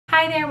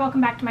Hi there, welcome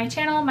back to my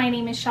channel. My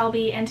name is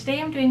Shelby and today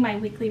I'm doing my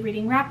weekly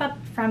reading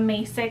wrap-up from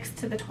May 6th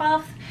to the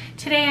 12th.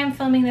 Today I'm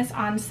filming this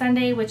on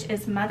Sunday, which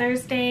is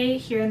Mother's Day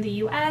here in the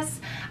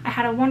US. I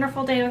had a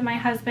wonderful day with my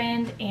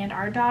husband and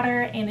our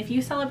daughter, and if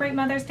you celebrate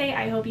Mother's Day,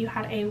 I hope you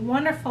had a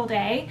wonderful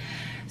day.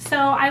 So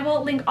I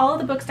will link all of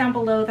the books down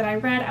below that I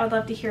read. I would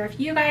love to hear if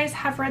you guys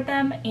have read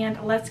them,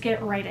 and let's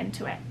get right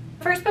into it.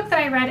 The first book that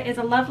I read is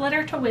A Love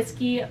Letter to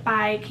Whiskey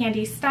by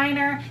Kandi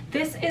Steiner.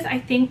 This is, I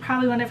think,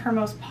 probably one of her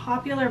most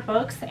popular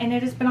books, and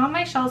it has been on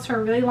my shelves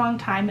for a really long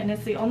time, and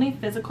it's the only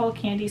physical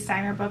Kandi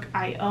Steiner book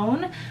I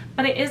own,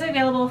 but it is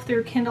available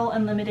through Kindle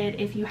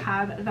Unlimited if you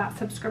have that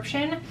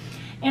subscription.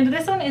 And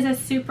this one is a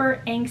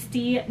super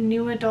angsty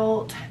new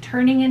adult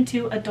turning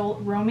into adult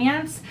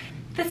romance.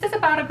 This is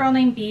about a girl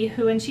named Bee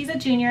who, when she's a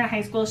junior in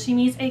high school, she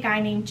meets a guy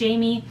named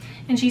Jamie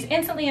and she's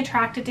instantly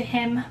attracted to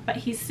him, but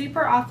he's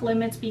super off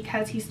limits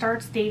because he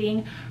starts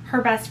dating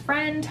her best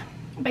friend.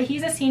 But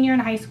he's a senior in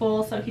high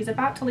school, so he's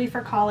about to leave for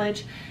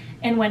college,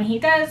 and when he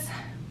does,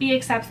 Bee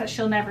accepts that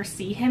she'll never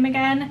see him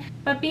again.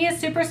 But Bee is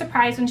super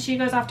surprised when she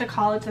goes off to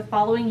college the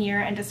following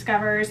year and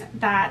discovers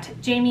that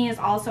Jamie is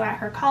also at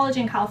her college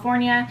in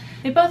California.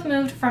 They both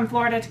moved from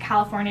Florida to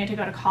California to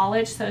go to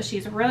college, so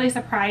she's really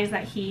surprised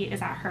that he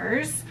is at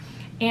hers.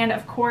 And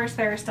of course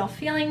there are still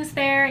feelings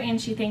there,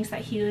 and she thinks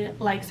that he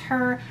likes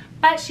her,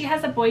 but she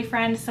has a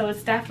boyfriend, so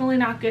it's definitely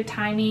not good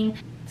timing.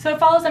 So it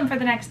follows them for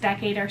the next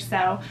decade or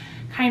so,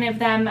 kind of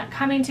them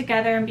coming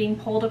together and being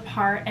pulled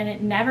apart and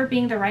it never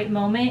being the right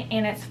moment,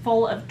 and it's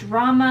full of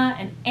drama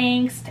and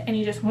angst and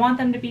you just want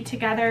them to be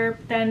together.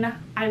 Then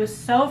I was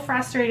so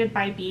frustrated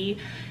by Bee.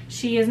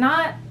 She is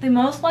not the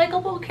most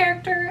likable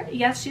character.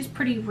 Yes, she's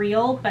pretty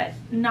real, but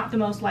not the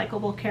most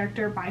likable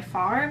character by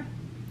far.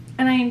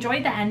 And I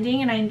enjoyed the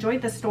ending and I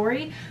enjoyed the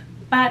story,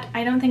 but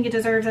I don't think it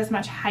deserves as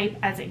much hype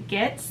as it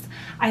gets.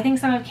 I think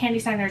some of Kandi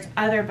Steiner's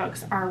other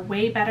books are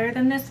way better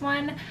than this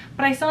one,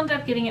 but I still ended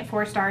up giving it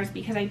 4 stars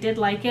because I did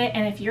like it,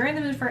 and if you're in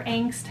the mood for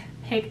angst,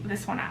 pick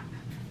this one up.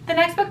 The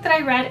next book that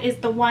I read is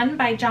The One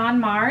by John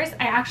Marrs.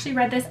 I actually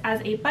read this as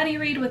a buddy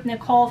read with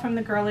Nicole from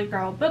the Girly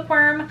Girl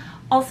Bookworm.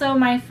 Also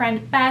my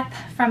friend Beth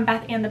from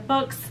Beth and the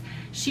Books.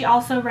 She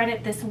also read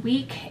it this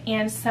week,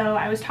 and so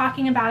I was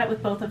talking about it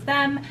with both of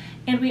them,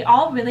 and we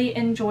all really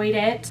enjoyed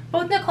it.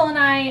 Both Nicole and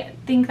I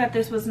think that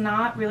this was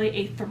not really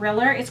a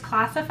thriller. It's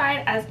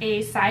classified as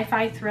a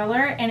sci-fi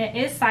thriller, and it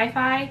is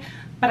sci-fi,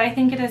 but I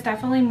think it is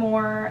definitely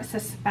more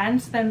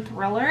suspense than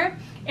thriller.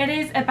 It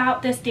is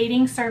about this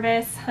dating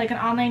service, like an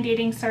online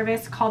dating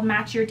service called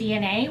Match Your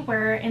DNA,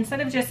 where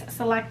instead of just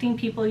selecting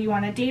people you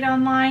want to date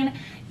online,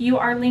 you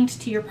are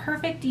linked to your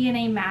perfect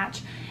DNA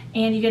match,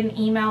 and you get an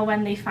email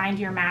when they find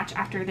your match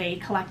after they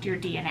collect your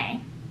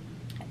DNA.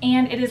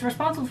 And it is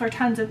responsible for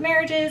tons of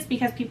marriages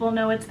because people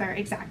know it's their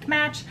exact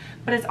match,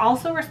 but it's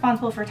also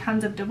responsible for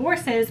tons of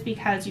divorces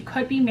because you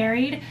could be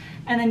married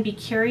and then be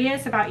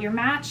curious about your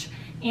match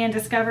and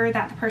discover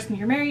that the person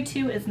you're married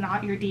to is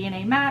not your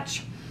DNA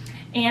match.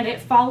 And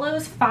it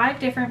follows 5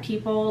 different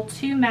people,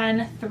 2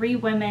 men, 3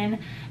 women,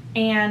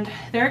 and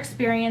their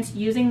experience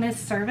using this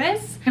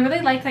service. I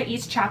really liked that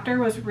each chapter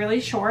was really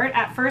short.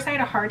 At first I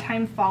had a hard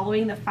time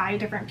following the 5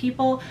 different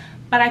people,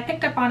 but I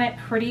picked up on it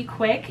pretty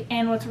quick,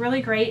 and what's really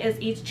great is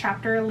each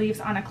chapter leaves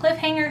on a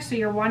cliffhanger, so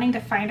you're wanting to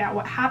find out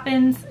what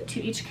happens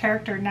to each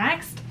character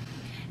next.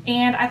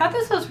 And I thought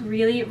this was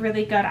really,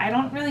 really good. I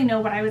don't really know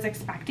what I was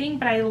expecting,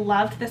 but I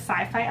loved the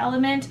sci-fi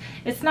element.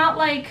 It's not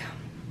like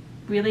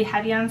really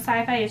heavy on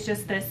sci-fi, it's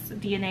just this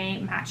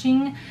DNA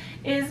matching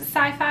is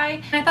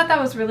sci-fi, and I thought that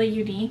was really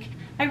unique.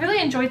 I really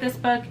enjoyed this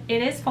book.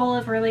 It is full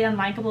of really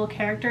unlikable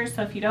characters,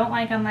 so if you don't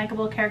like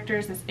unlikable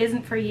characters, this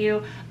isn't for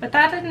you, but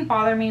that didn't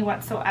bother me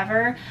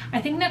whatsoever.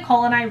 I think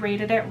Nicole and I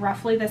rated it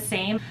roughly the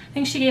same. I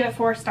think she gave it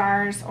 4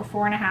 stars or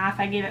 4.5.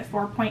 I gave it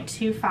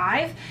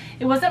 4.25.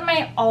 It wasn't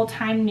my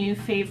all-time new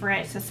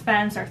favorite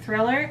suspense or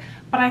thriller,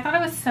 but I thought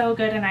it was so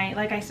good, and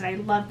like I said, I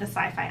loved the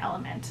sci-fi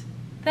element.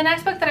 The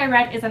next book that I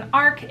read is an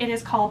ARC. It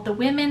is called The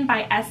Women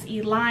by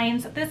S.E.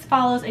 Lines. This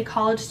follows a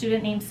college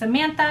student named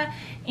Samantha,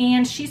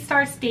 and she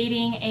starts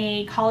dating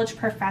a college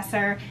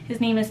professor. His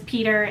name is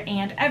Peter,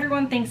 and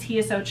everyone thinks he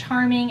is so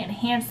charming and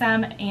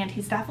handsome, and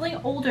he's definitely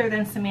older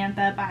than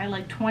Samantha by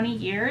like 20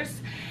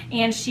 years.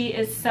 And she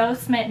is so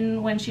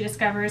smitten when she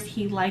discovers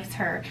he likes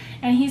her.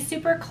 And he's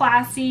super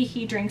classy,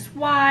 he drinks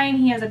wine,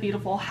 he has a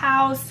beautiful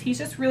house, he's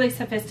just really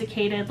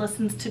sophisticated,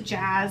 listens to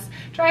jazz,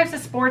 drives a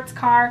sports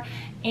car,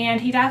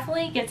 and he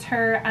definitely gets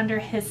her under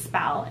his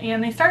spell.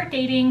 And they start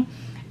dating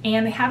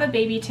and they have a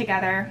baby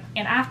together,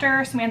 and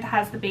after Samantha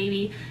has the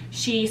baby,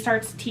 she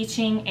starts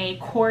teaching a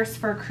course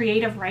for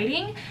creative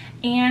writing,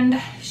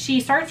 and she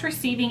starts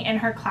receiving in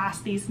her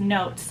class these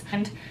notes,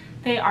 and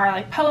they are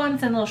like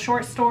poems and little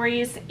short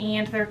stories,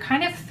 and they're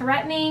kind of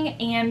threatening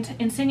and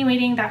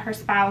insinuating that her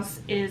spouse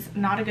is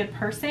not a good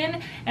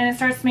person, and it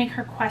starts to make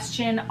her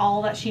question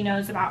all that she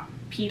knows about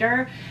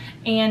Peter.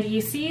 And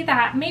you see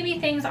that maybe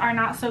things are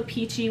not so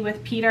peachy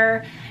with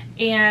Peter,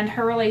 and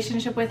her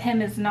relationship with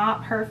him is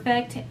not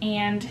perfect,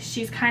 and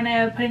she's kind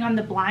of putting on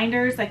the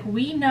blinders. Like,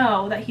 we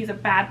know that he's a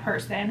bad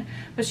person,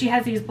 but she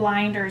has these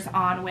blinders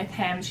on with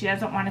him. She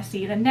doesn't want to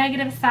see the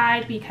negative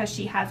side because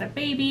she has a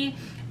baby,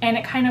 and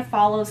it kind of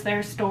follows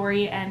their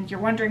story, and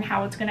you're wondering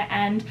how it's going to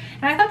end.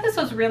 And I thought this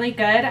was really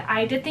good.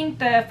 I did think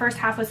the first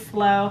half was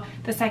slow.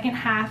 The second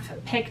half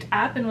picked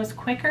up and was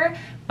quicker,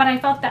 but I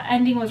felt the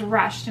ending was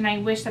rushed, and I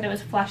wish that it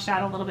was fleshed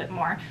out a little bit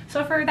more.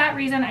 So for that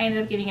reason, I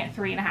ended up giving it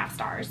 3.5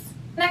 stars.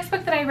 The next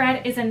book that I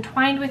read is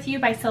Entwined with You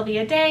by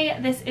Sylvia Day.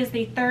 This is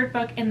the third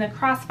book in the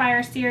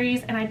Crossfire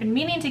series, and I've been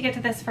meaning to get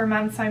to this for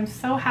months, so I'm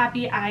so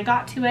happy I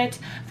got to it.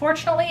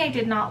 Fortunately, I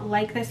did not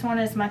like this one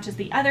as much as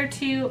the other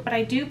two, but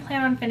I do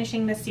plan on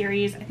finishing this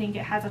series. I think it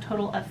has a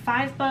total of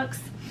 5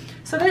 books.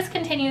 So this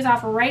continues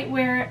off right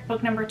where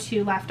book number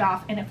 2 left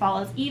off, and it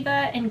follows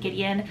Eva and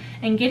Gideon.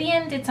 And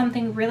Gideon did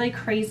something really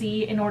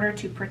crazy in order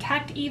to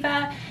protect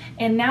Eva,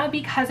 and now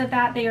because of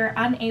that, they are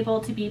unable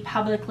to be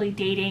publicly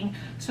dating.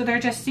 So they're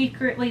just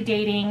secretly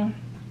dating,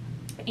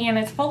 and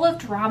it's full of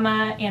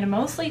drama and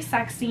mostly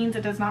sex scenes.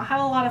 It does not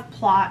have a lot of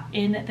plot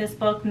in this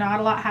book. Not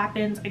a lot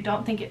happens. I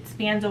don't think it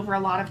spans over a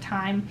lot of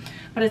time,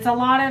 but it's a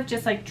lot of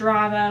just like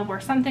drama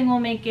where something will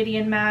make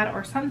Gideon mad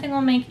or something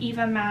will make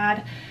Eva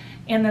mad,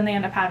 and then they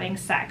end up having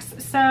sex.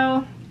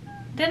 So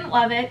didn't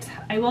love it.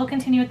 I will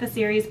continue with the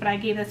series, but I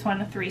gave this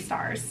one 3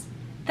 stars.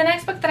 The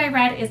next book that I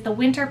read is The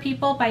Winter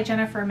People by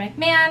Jennifer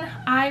McMahon.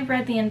 I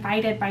read The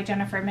Invited by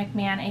Jennifer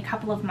McMahon a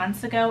couple of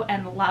months ago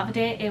and loved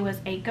it. It was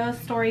a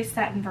ghost story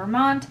set in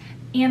Vermont.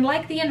 And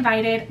like The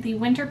Invited, The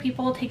Winter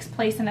People takes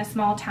place in a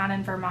small town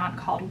in Vermont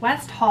called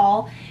West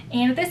Hall.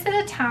 And this is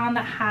a town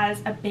that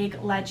has a big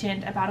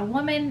legend about a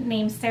woman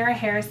named Sarah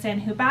Harrison,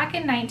 who back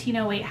in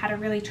 1908 had a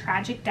really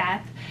tragic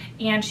death.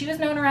 And she was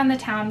known around the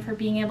town for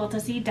being able to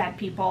see dead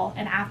people.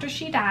 And after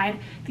she died,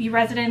 the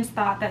residents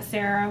thought that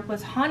Sarah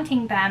was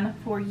haunting them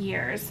for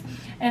years.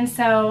 And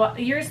so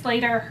years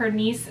later, her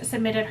niece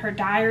submitted her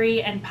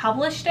diary and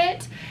published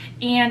it.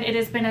 And it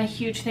has been a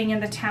huge thing in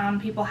the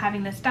town, people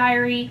having this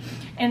diary.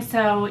 And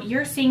so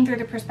you're seeing through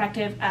the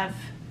perspective of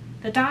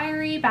the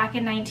diary back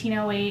in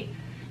 1908,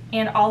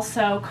 and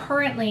also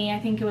currently, I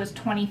think it was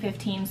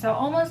 2015, so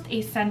almost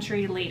a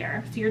century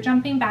later. So you're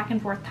jumping back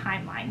and forth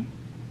timeline.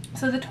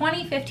 So the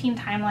 2015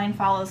 timeline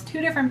follows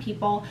 2 different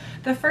people.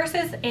 The first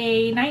is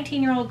a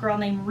 19-year-old girl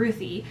named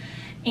Ruthie,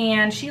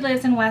 and she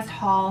lives in West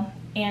Hall,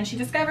 and she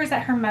discovers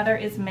that her mother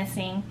is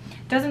missing,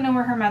 doesn't know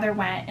where her mother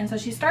went, and so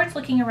she starts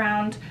looking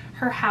around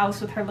her house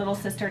with her little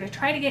sister to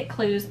try to get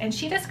clues, and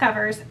she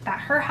discovers that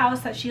her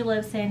house that she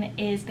lives in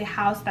is the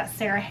house that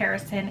Sarah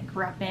Harrison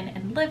grew up in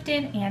and lived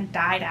in and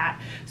died at.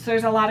 So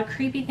there's a lot of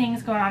creepy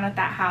things going on at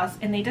that house,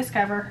 and they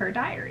discover her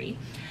diary.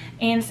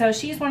 And so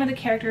she's one of the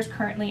characters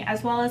currently,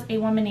 as well as a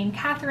woman named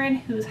Catherine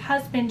whose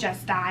husband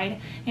just died.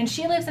 And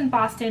she lives in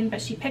Boston,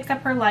 but she picks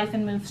up her life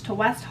and moves to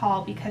West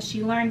Hall because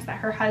she learns that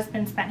her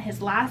husband spent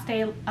his last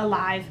day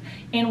alive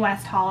in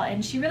West Hall,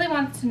 and she really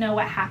wants to know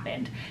what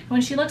happened.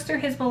 When she looks through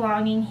his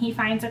belonging, he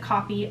finds a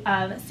copy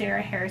of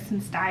Sarah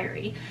Harrison's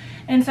diary.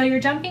 And so you're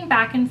jumping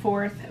back and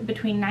forth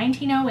between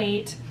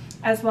 1908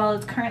 as well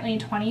as currently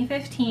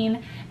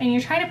 2015, and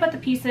you're trying to put the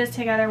pieces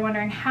together,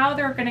 wondering how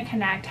they're going to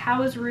connect.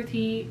 How is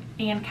Ruthie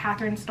and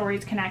Catherine's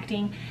stories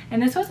connecting?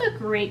 And this was a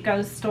great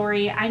ghost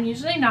story. I'm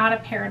usually not a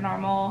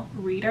paranormal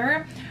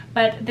reader,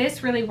 but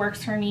this really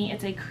works for me.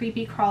 It's a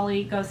creepy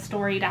crawly ghost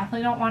story.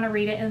 Definitely don't want to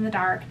read it in the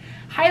dark.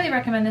 Highly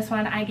recommend this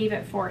one. I gave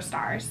it 4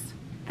 stars.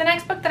 The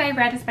next book that I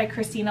read is by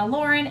Christina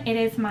Lauren. It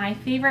is my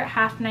favorite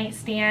half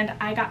nightstand.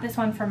 I got this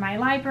one from my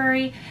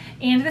library,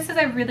 and this is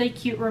a really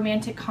cute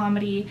romantic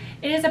comedy.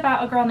 It is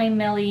about a girl named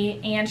Millie,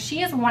 and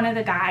she is one of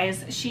the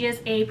guys. She is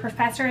a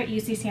professor at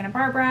UC Santa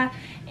Barbara,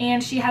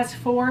 and she has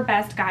 4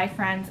 best guy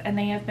friends, and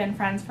they have been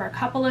friends for a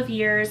couple of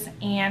years,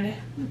 and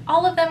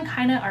all of them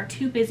kind of are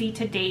too busy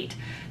to date.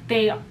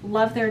 They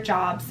love their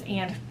jobs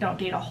and don't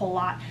date a whole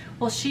lot.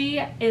 Well, she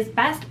is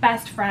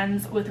best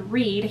friends with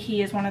Reed.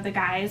 He is one of the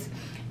guys.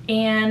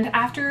 And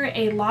after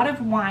a lot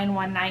of wine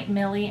one night,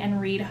 Millie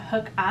and Reed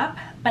hook up,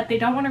 but they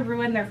don't want to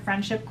ruin their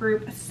friendship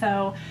group,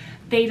 so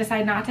they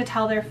decide not to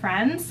tell their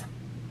friends.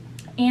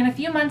 And a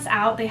few months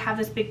out, they have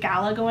this big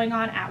gala going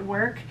on at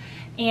work,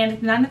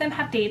 and none of them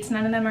have dates,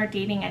 none of them are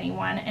dating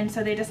anyone, and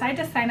so they decide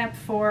to sign up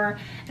for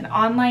an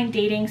online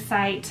dating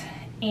site.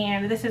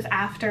 And this is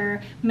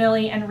after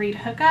Millie and Reed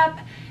hook up,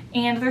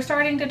 and they're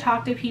starting to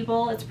talk to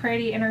people. It's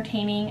pretty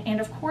entertaining,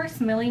 and of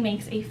course Millie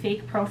makes a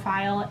fake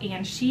profile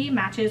and she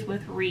matches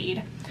with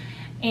Reed,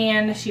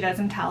 and she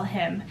doesn't tell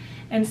him.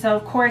 And so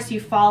of course you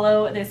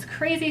follow this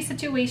crazy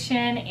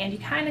situation and you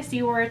kind of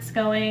see where it's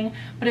going,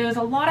 but it was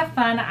a lot of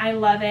fun. I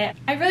love it.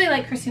 I really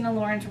like Christina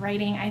Lauren's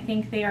writing. I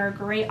think they are a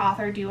great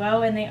author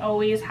duo, and they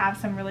always have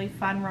some really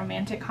fun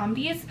romantic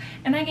comedies,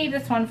 and I gave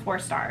this one 4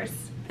 stars.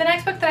 The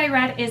next book that I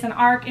read is an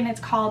ARC, and it's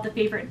called The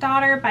Favorite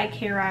Daughter by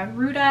Kara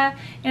Ruda,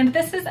 and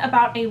this is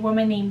about a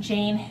woman named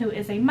Jane who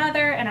is a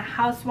mother and a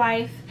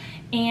housewife,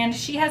 And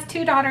she has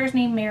two daughters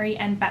named Mary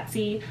and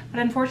Betsy, but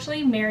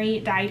unfortunately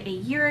Mary died a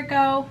year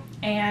ago,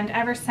 and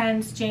ever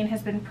since Jane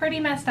has been pretty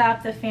messed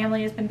up. The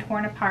family has been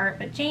torn apart,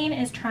 but Jane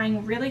is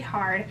trying really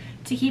hard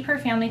to keep her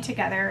family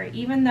together,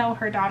 even though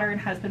her daughter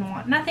and husband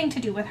want nothing to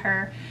do with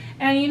her.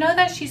 And you know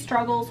that she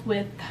struggles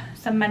with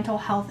some mental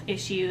health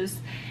issues,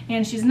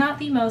 and she's not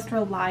the most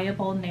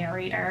reliable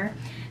narrator,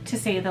 to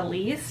say the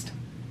least.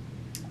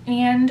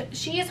 And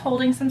she is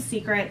holding some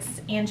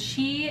secrets, and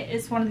she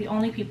is one of the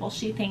only people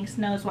she thinks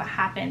knows what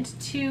happened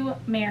to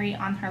Mary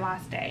on her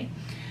last day.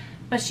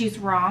 But she's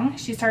wrong.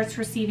 She starts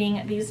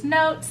receiving these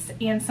notes,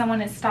 and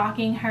someone is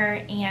stalking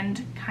her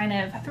and kind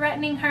of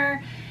threatening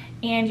her,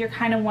 and you're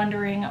kind of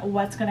wondering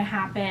what's going to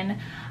happen.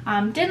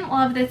 Didn't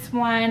love this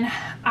one.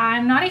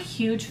 I'm not a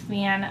huge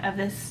fan of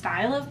this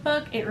style of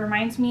book. It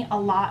reminds me a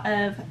lot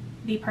of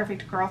The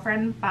Perfect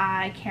Girlfriend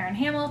by Karen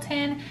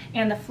Hamilton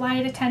and The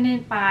Flight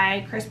Attendant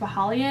by Chris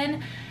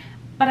Bohjalian.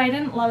 But I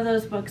didn't love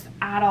those books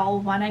at all.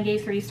 One I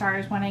gave 3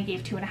 stars, one I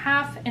gave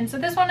 2.5, and so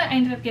this one I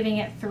ended up giving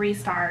it 3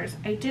 stars.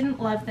 I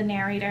didn't love the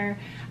narrator.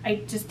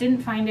 I just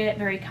didn't find it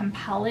very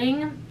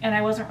compelling, and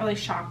I wasn't really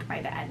shocked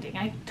by the ending.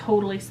 I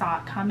totally saw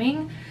it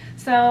coming.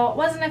 So it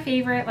wasn't a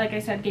favorite. Like I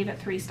said, gave it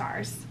 3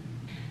 stars.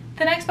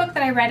 The next book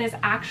that I read is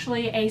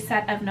actually a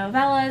set of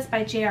novellas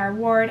by J.R.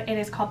 Ward. It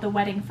is called The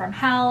Wedding from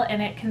Hell,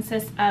 and it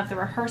consists of The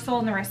Rehearsal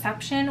and The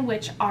Reception,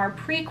 which are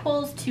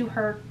prequels to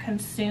her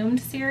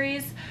Consumed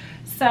series.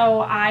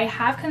 So I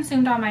have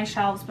Consumed on my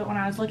shelves, but when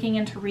I was looking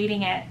into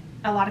reading it,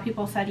 a lot of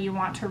people said you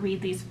want to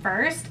read these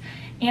first.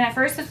 And at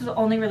first this was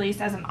only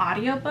released as an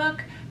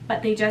audiobook,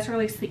 but they just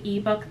released the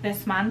ebook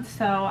this month,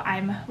 so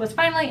I was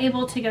finally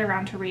able to get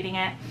around to reading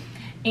it.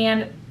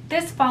 And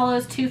this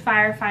follows 2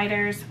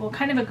 firefighters, well,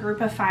 kind of a group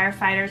of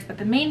firefighters, but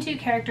the main 2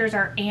 characters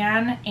are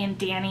Anne and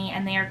Danny,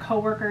 and they are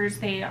co-workers.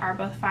 They are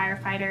both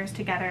firefighters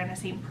together in the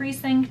same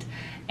precinct,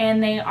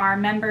 and they are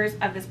members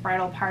of this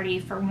bridal party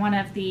for one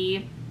of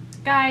the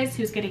guys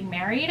who's getting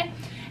married.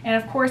 And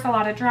of course a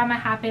lot of drama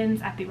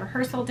happens at the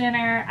rehearsal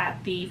dinner,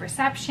 at the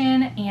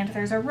reception, and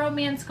there's a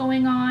romance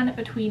going on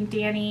between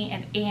Danny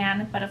and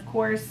Anne, but of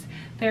course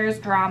there's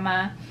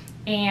drama,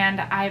 and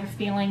I have a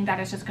feeling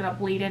that it's just going to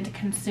bleed into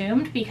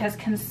Consumed, because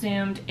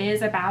Consumed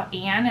is about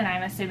Anne, and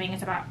I'm assuming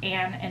it's about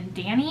Anne and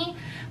Danny,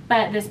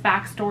 but this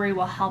backstory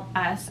will help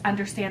us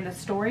understand the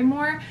story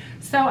more.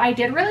 So I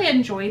did really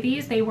enjoy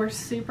these. They were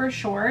super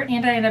short,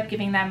 and I ended up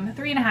giving them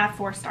 3.5,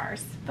 4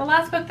 stars. The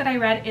last book that I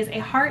read is A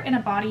Heart and a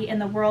Body in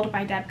the World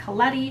by Deb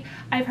Coletti.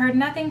 I've heard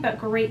nothing but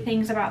great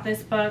things about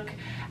this book.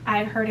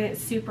 I've heard it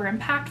super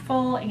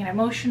impactful and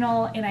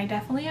emotional, and I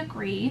definitely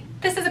agree.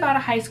 This is about a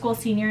high school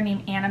senior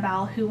named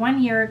Annabelle who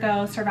 1 year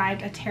ago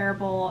survived a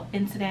terrible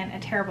incident, a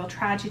terrible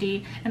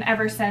tragedy, and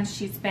ever since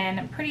she's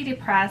been pretty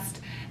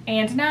depressed.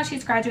 And now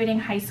she's graduating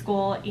high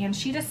school, and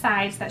she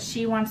decides that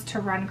she wants to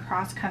run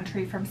cross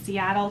country from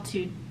Seattle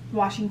to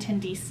Washington,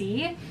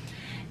 D.C.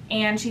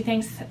 And she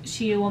thinks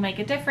she will make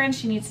a difference.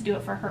 She needs to do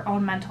it for her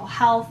own mental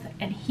health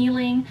and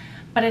healing,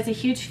 but it's a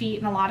huge feat,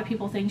 and a lot of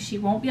people think she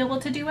won't be able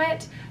to do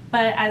it.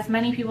 But as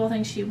many people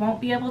think she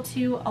won't be able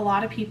to, a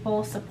lot of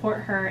people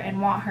support her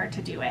and want her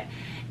to do it.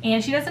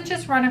 And she doesn't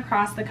just run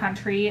across the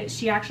country.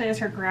 She actually has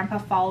her grandpa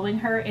following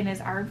her in his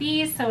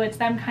RV, so it's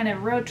them kind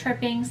of road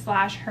tripping /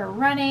 her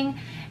running.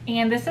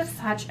 And this is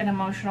such an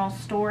emotional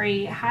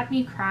story. It had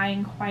me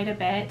crying quite a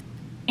bit.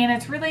 And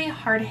it's really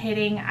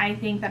hard-hitting. I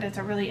think that it's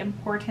a really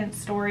important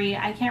story.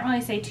 I can't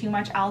really say too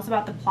much else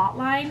about the plot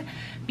line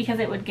because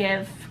it would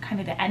give kind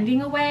of the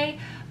ending away,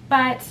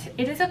 but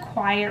it is a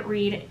quiet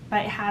read,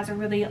 but it has a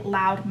really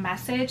loud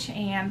message,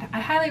 and I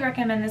highly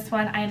recommend this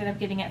one. I ended up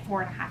giving it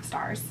 4.5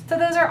 stars. So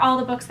those are all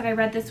the books that I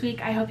read this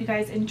week. I hope you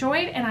guys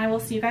enjoyed, and I will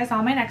see you guys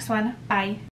on my next one. Bye.